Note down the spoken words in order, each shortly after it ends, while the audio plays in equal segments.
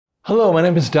Hello, my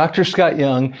name is Dr. Scott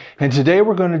Young, and today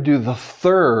we're going to do the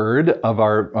third of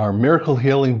our miracle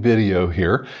healing video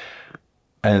here,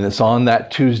 and it's on that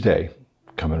Tuesday,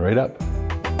 coming right up.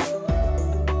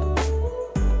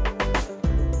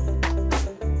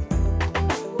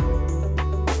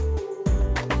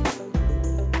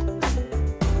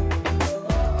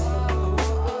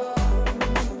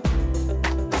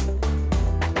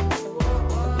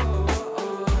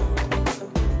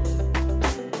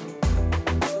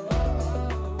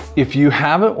 If you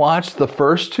haven't watched the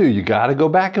first two, you got to go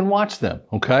back and watch them,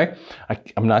 okay?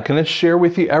 I'm not going to share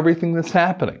with you everything that's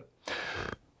happening.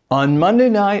 On Monday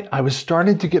night, I was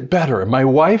starting to get better, and my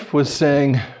wife was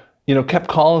saying, kept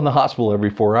calling the hospital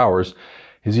every 4 hours.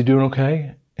 Is he doing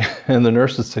okay? And the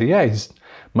nurse would say, yeah, he's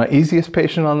my easiest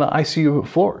patient on the ICU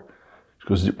floor. She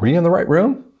goes, were you in the right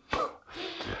room?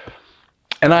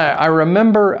 And I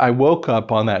remember I woke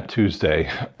up on that Tuesday,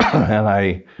 and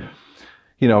I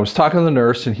was talking to the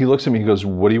nurse, and he looks at me, he goes,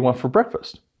 what do you want for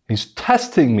breakfast? He's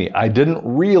testing me. I didn't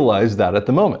realize that at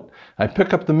the moment. I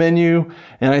pick up the menu,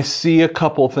 and I see a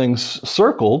couple things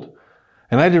circled,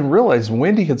 and I didn't realize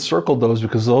Wendy had circled those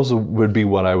because those would be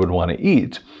what I would want to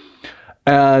eat.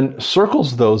 And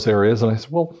circles those areas, and I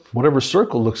said, well, whatever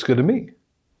circle looks good to me.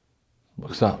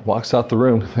 Walks out the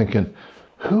room thinking,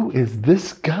 who is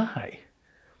this guy?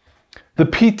 The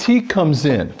PT comes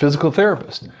in, physical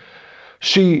therapist.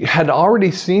 She had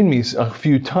already seen me a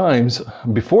few times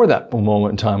before that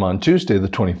moment in time on Tuesday, the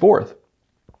 24th.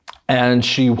 And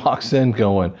she walks in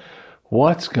going,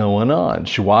 what's going on?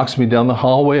 She walks me down the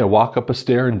hallway. I walk up a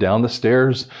stair and down the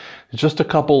stairs. Just a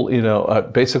couple,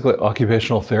 basically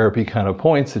occupational therapy kind of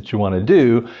points that you want to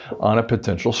do on a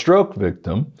potential stroke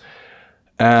victim.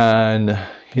 And,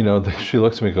 she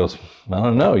looks at me and goes, I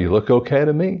don't know, you look okay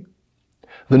to me.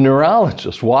 The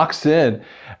neurologist walks in,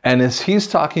 and as he's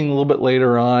talking a little bit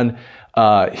later on,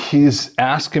 he's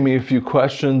asking me a few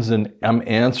questions, and I'm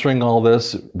answering all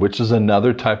this, which is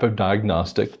another type of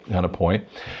diagnostic kind of point.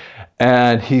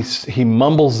 And he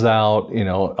mumbles out,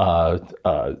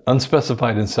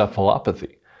 unspecified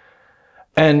encephalopathy.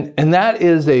 And that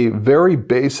is a very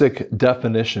basic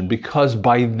definition, because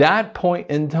by that point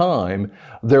in time,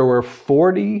 there were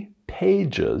 40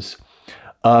 pages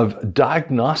of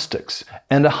diagnostics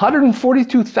and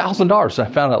 $142,000, I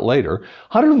found out later,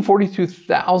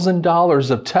 $142,000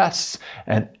 of tests,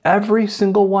 and every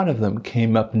single one of them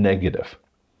came up negative.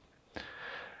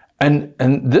 And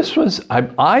this was,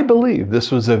 I believe this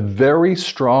was a very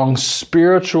strong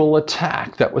spiritual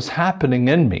attack that was happening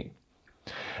in me.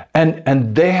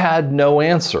 And they had no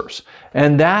answers.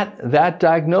 And that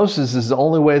diagnosis is the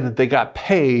only way that they got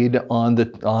paid on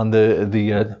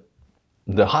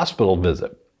the hospital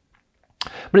visit.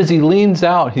 But as he leans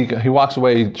out, he walks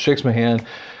away, he shakes my hand,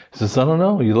 he says, I don't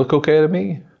know, you look okay to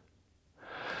me.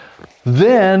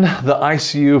 Then the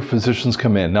ICU physicians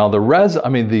come in. Now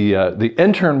the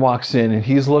intern walks in, and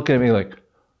he's looking at me like,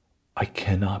 I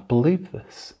cannot believe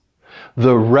this.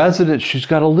 The resident, she's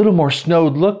got a little more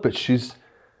snowed look, but she's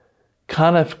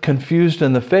kind of confused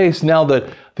in the face. Now that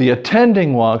the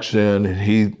attending walks in, and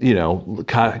he,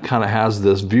 kind of has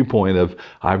this viewpoint of,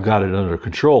 I've got it under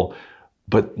control.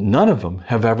 But none of them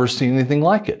have ever seen anything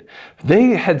like it.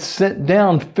 They had sent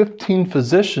down 15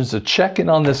 physicians to check in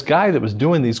on this guy that was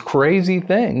doing these crazy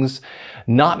things,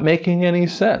 not making any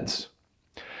sense.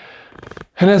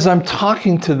 And as I'm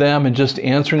talking to them and just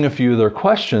answering a few of their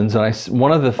questions, and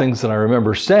one of the things that I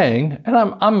remember saying, and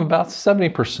I'm about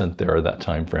 70% there at that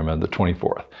time frame on the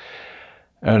 24th.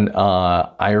 And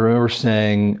I remember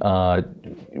saying,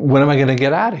 when am I going to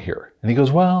get out of here? And he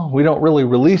goes, well, we don't really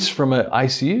release from an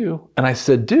ICU. And I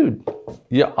said, dude,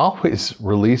 you always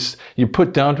release, you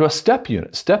put down to a step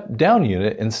down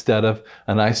unit instead of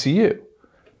an ICU.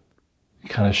 He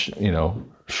kind of,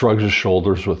 shrugs his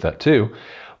shoulders with that too.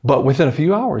 But within a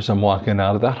few hours, I'm walking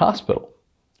out of that hospital.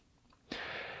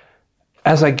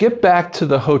 As I get back to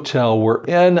the hotel, we're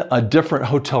in a different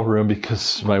hotel room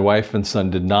because my wife and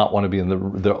son did not want to be in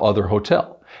the other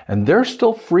hotel. And they're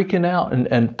still freaking out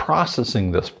and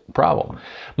processing this problem.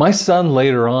 My son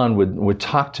later on would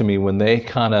talk to me when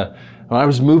I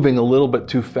was moving a little bit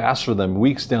too fast for them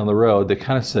weeks down the road. They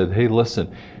kind of said, hey,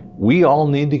 listen, we all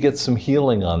need to get some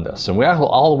healing on this. And we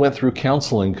all went through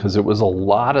counseling because it was a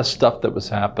lot of stuff that was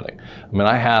happening. I mean,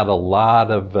 I had a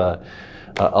lot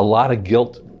of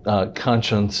guilt,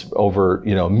 conscience over,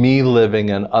 me living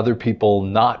and other people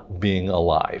not being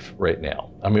alive right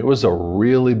now. I mean, it was a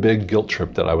really big guilt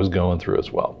trip that I was going through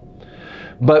as well.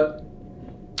 But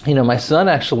My son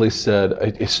actually said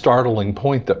a startling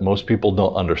point that most people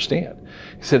don't understand.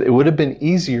 He said, it would have been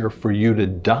easier for you to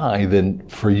die than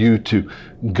for you to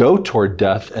go toward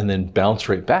death and then bounce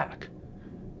right back.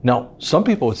 Now, some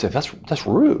people would say, that's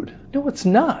rude. No, it's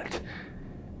not.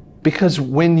 Because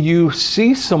when you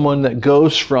see someone that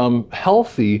goes from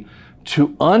healthy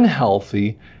to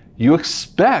unhealthy, you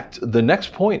expect the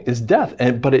next point is death.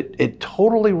 But it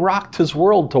totally rocked his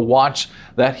world to watch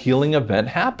that healing event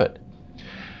happen.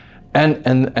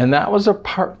 And that was a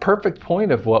perfect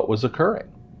point of what was occurring.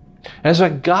 As I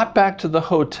got back to the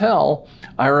hotel,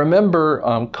 I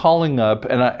remember calling up,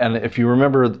 and if you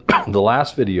remember the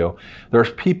last video,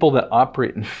 there's people that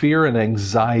operate in fear and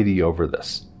anxiety over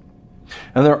this.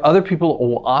 And there are other people who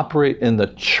will operate in the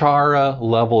chara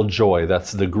level joy.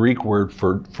 That's the Greek word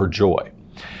for joy.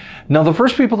 Now, the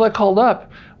first people that called up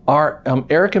are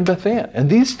Eric and Beth Ann. And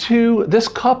this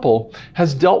couple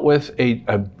has dealt with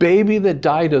a baby that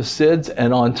died of SIDS,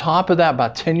 and on top of that,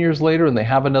 about 10 years later, and they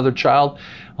have another child,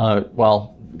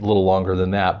 well, a little longer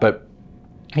than that, but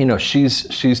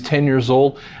she's 10 years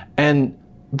old, and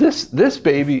this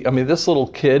baby, this little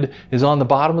kid is on the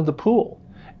bottom of the pool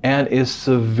and is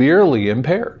severely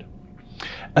impaired.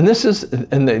 And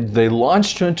they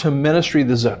launched into ministry.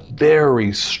 There's a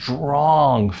very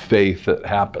strong faith that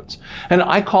happens. And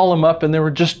I call them up and they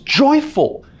were just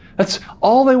joyful. That's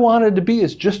all they wanted to be,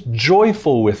 is just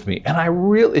joyful with me. And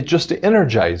it just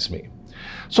energized me.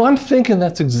 So I'm thinking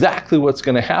that's exactly what's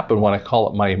going to happen when I call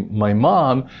up my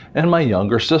mom and my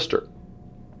younger sister.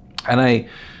 And I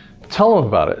tell them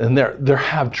about it, and they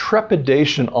have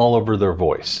trepidation all over their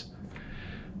voice.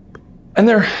 And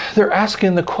they're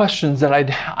asking the questions that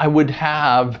I would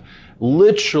have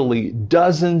literally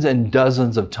dozens and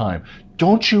dozens of times.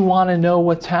 Don't you want to know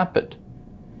what's happened?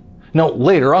 Now,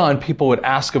 later on, people would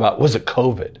ask about, was it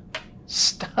COVID?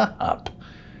 Stop.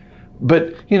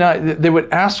 But, they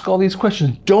would ask all these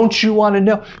questions. Don't you want to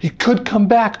know? He could come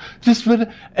back.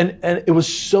 And it was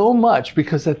so much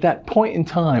because at that point in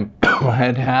time, I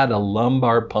had had a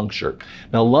lumbar puncture.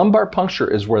 Now, lumbar puncture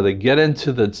is where they get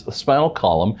into the spinal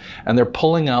column and they're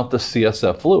pulling out the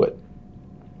CSF fluid.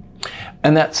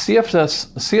 And that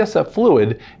CSF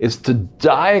fluid is to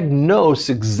diagnose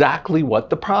exactly what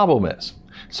the problem is.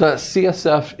 So that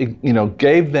CSF,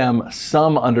 gave them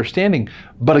some understanding.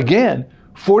 But again,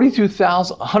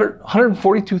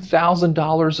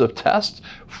 $142,000 of tests,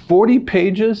 40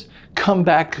 pages, come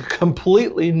back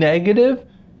completely negative,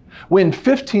 when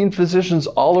 15 physicians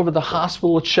all over the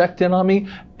hospital checked in on me,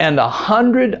 and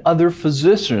 100 other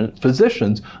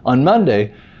physicians on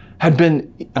Monday had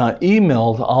been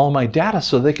emailed all my data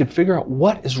so they could figure out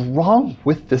what is wrong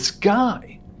with this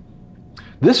guy.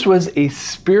 This was a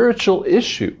spiritual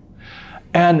issue.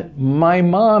 And my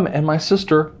mom and my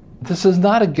sister, this is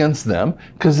not against them,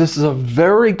 because this is a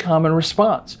very common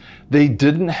response. They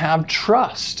didn't have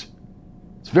trust.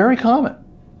 It's very common.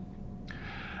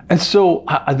 And so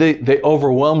they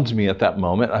overwhelmed me at that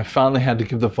moment. I finally had to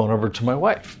give the phone over to my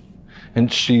wife.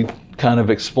 And she kind of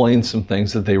explained some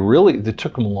things that they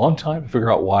took them a long time to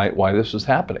figure out why this was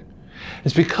happening.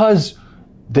 It's because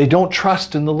they don't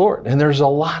trust in the Lord. And there's a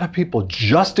lot of people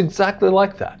just exactly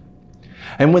like that.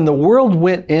 And when the world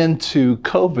went into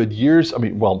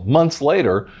COVID months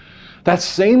later, that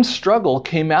same struggle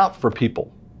came out for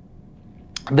people.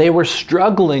 They were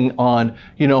struggling on,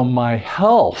 my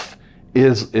health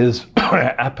is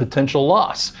at potential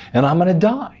loss and I'm going to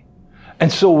die. And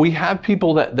so we have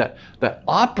people that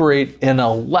operate in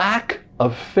a lack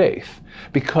of faith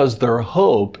because their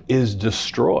hope is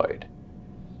destroyed.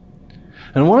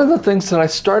 And one of the things that I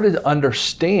started to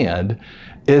understand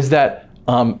is that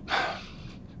one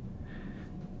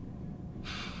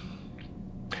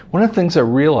of the things I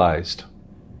realized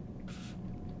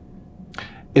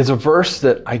is a verse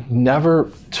that I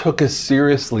never took as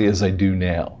seriously as I do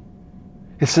now.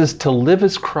 It says, to live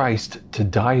is Christ, to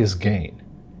die is gain.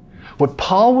 What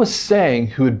Paul was saying,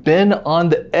 who had been on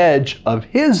the edge of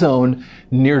his own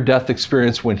near-death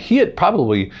experience when he had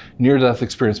probably near-death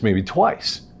experience maybe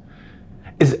twice,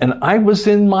 and I was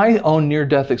in my own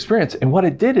near-death experience, and what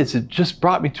it did is it just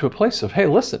brought me to a place of, hey,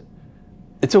 listen,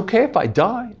 it's okay if I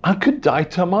die. I could die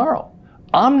tomorrow.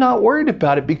 I'm not worried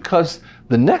about it because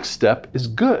the next step is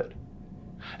good.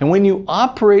 And when you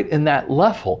operate in that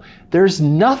level, there's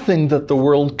nothing that the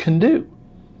world can do.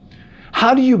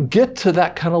 How do you get to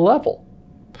that kind of level?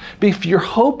 If your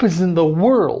hope is in the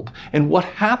world and what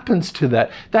happens to that,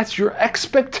 that's your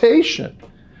expectation.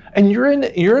 And you're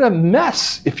in a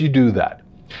mess if you do that.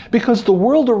 Because the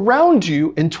world around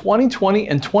you in 2020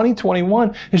 and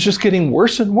 2021 is just getting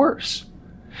worse and worse.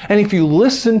 And if you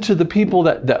listen to the people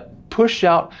that push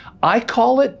out, I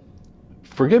call it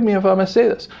forgive me if I must say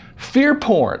this, fear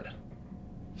porn.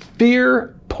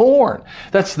 Fear porn.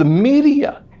 That's the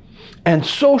media and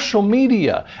social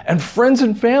media and friends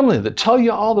and family that tell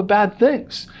you all the bad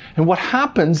things. And what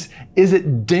happens is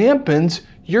it dampens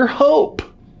your hope.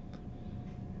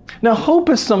 Now, hope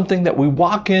is something that we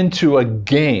walk into a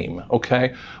game,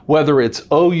 okay? Whether it's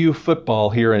OU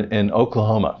football here in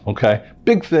Oklahoma, okay?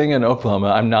 Big thing in Oklahoma.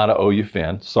 I'm not an OU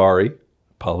fan, sorry.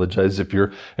 Apologize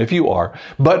if you are.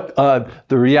 But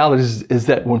the reality is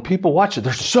that when people watch it,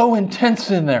 they're so intense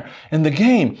in there in the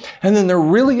game, and then they're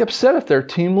really upset if their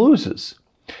team loses.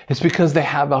 It's because they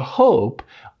have a hope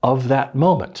of that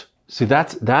moment. See,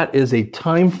 that is a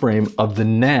time frame of the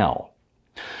now.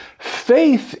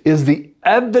 Faith is the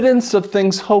evidence of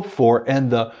things hoped for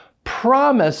and the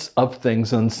promise of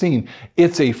things unseen.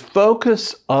 It's a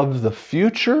focus of the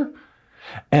future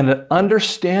and an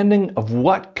understanding of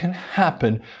what can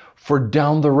happen for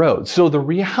down the road. So the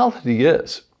reality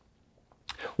is,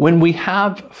 when we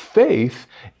have faith,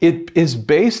 it is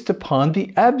based upon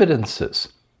the evidences.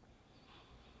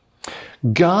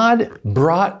 God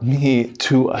brought me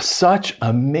to such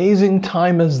amazing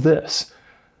time as this,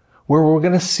 where we're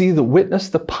going to witness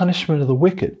the punishment of the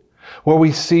wicked, where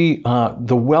we see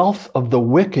the wealth of the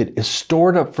wicked is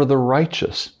stored up for the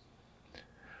righteous.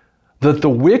 That the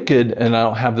wicked, and I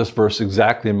don't have this verse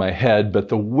exactly in my head, but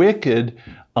the wicked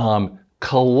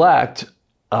collect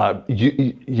a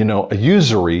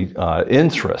usury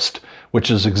interest, which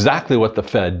is exactly what the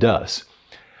Fed does.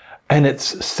 And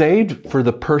it's saved for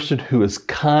the person who is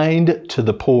kind to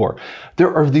the poor.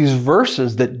 There are these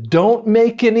verses that don't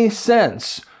make any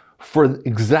sense for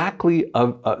exactly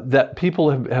that people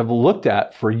have looked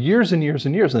at for years and years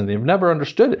and years, and they've never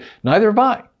understood it. Neither have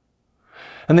I.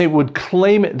 And they would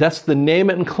claim it. That's the name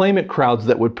it and claim it crowds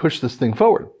that would push this thing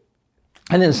forward.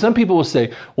 And then some people will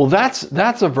say, well, that's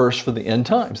a verse for the end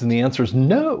times. And the answer is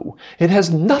no. It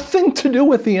has nothing to do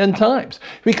with the end times,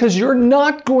 because you're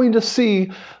not going to see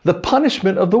the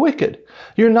punishment of the wicked.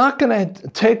 You're not going to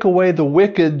take away the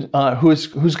wicked who's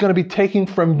going to be taking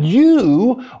from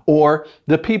you or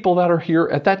the people that are here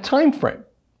at that time frame.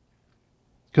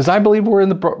 Because I believe we're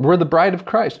the bride of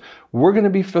Christ. We're going to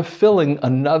be fulfilling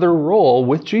another role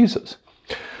with Jesus.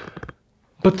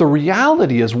 But the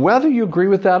reality is, whether you agree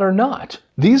with that or not,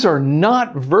 these are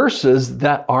not verses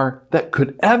that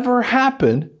could ever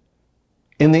happen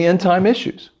in the end time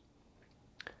issues.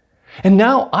 And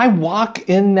now I walk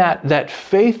in that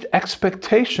faith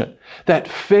expectation, that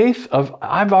faith of,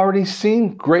 I've already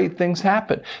seen great things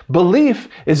happen. Belief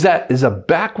is a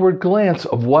backward glance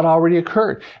of what already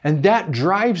occurred. And that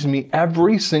drives me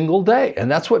every single day. And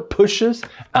that's what pushes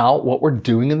out what we're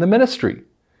doing in the ministry.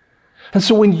 And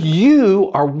so when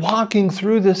you are walking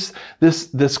through this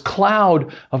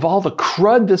cloud of all the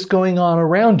crud that's going on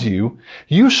around you,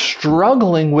 you're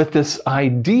struggling with this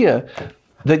idea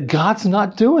that God's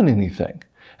not doing anything.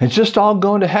 It's just all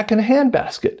going to heck in a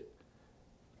handbasket.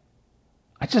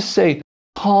 I just say,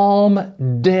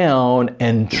 calm down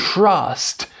and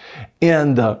trust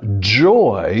in the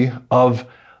joy of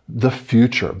the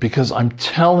future. Because I'm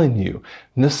telling you,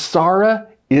 Nasara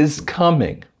is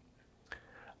coming.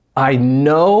 I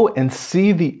know and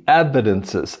see the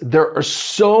evidences. There are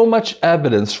so much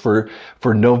evidence for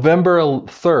November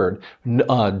 3rd,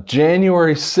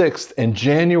 January 6th, and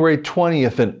January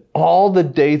 20th, and all the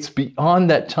dates beyond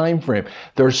that time frame.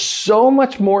 There's so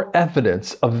much more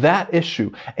evidence of that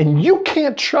issue, and you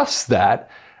can't trust that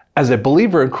as a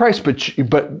believer in Christ.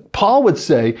 But Paul would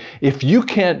say, if you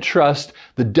can't trust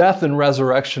the death and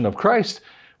resurrection of Christ,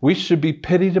 we should be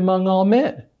pitied among all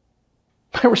men.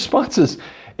 My response is,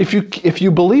 if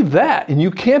you believe that and you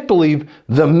can't believe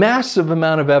the massive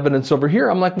amount of evidence over here,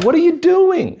 I'm like, what are you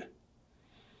doing?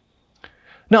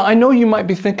 Now, I know you might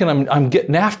be thinking I'm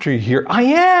getting after you here. I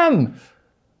am,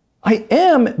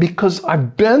 because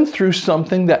I've been through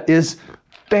something that is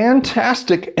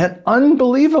fantastic and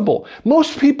unbelievable.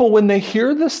 Most people, when they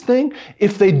hear this thing,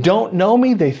 if they don't know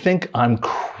me, they think I'm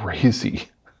crazy.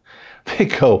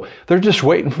 They're just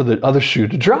waiting for the other shoe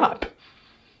to drop.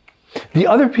 The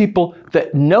other people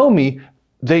that know me,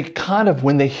 they kind of,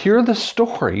 when they hear the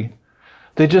story,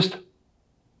 they just,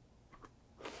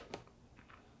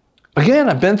 again,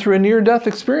 I've been through a near-death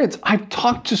experience. I've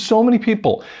talked to so many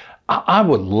people. I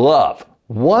would love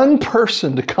one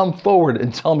person to come forward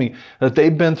and tell me that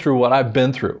they've been through what I've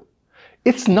been through.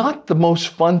 It's not the most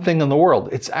fun thing in the world.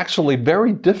 It's actually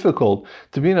very difficult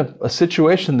to be in a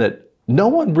situation that no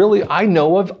one really I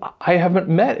know of. I haven't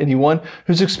met anyone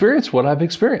who's experienced what I've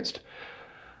experienced.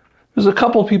 There's a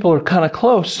couple of people who are kind of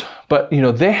close, but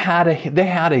they had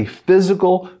a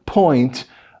physical point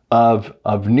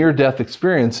of near-death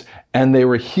experience, and they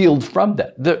were healed from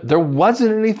that. There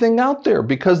wasn't anything out there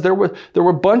because there were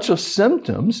a bunch of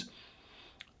symptoms,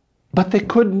 but they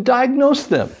couldn't diagnose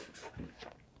them.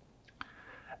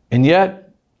 And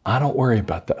yet, I don't worry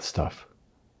about that stuff.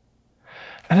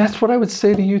 And that's what I would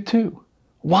say to you too.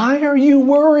 Why are you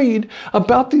worried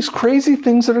about these crazy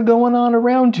things that are going on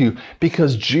around you?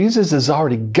 Because Jesus has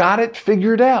already got it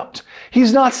figured out.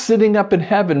 He's not sitting up in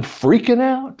heaven freaking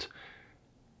out.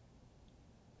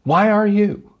 Why are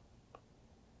you?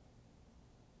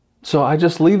 So I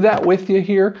just leave that with you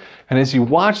here. And as you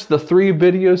watch the 3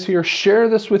 videos here, share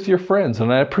this with your friends.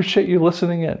 And I appreciate you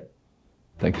listening in.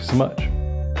 Thank you so much.